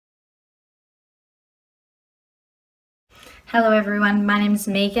Hello everyone, my name is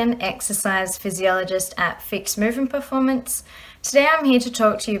Megan, exercise physiologist at Fixed Movement Performance. Today I'm here to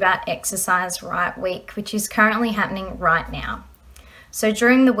talk to you about Exercise Right Week, which is currently happening right now. So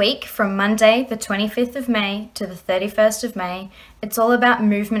during the week from Monday the 25th of May to the 31st of May, it's all about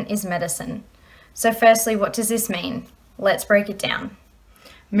movement is medicine. So firstly, what does this mean? Let's break it down.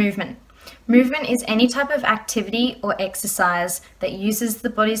 Movement. Movement is any type of activity or exercise that uses the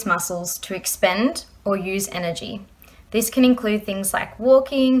body's muscles to expend or use energy. This can include things like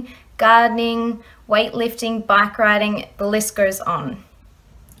walking, gardening, weightlifting, bike riding, the list goes on.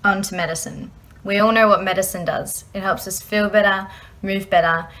 On to medicine. We all know what medicine does. It helps us feel better, move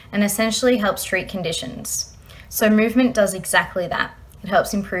better, and essentially helps treat conditions. So movement does exactly that. It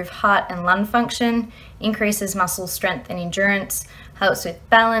helps improve heart and lung function, increases muscle strength and endurance, helps with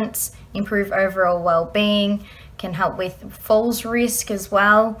balance, improve overall well-being, can help with falls risk as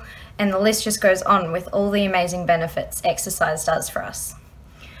well, and the list just goes on with all the amazing benefits exercise does for us.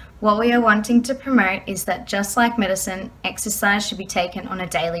 What we are wanting to promote is that just like medicine, exercise should be taken on a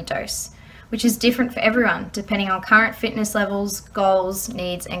daily dose, which is different for everyone depending on current fitness levels, goals,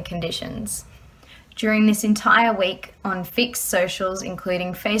 needs, and conditions. During this entire week on Fixed socials,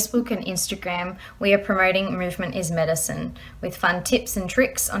 including Facebook and Instagram, we are promoting Movement is Medicine with fun tips and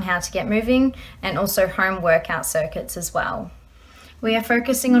tricks on how to get moving and also home workout circuits as well. We are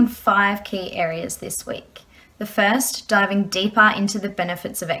focusing on 5 key areas this week. The first, diving deeper into the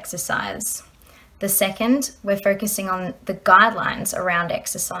benefits of exercise. The second, we're focusing on the guidelines around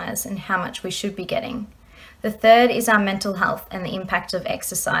exercise and how much we should be getting. The third is our mental health and the impact of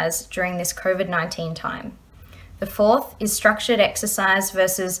exercise during this COVID-19 time. The fourth is structured exercise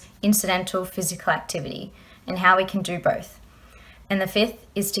versus incidental physical activity and how we can do both. And the fifth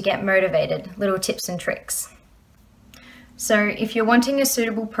is to get motivated, little tips and tricks. So if you're wanting a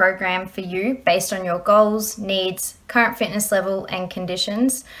suitable program for you based on your goals, needs, current fitness level and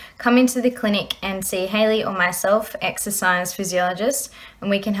conditions, come into the clinic and see Hayley or myself, exercise physiologist,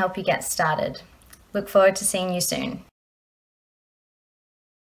 and we can help you get started. Look forward to seeing you soon.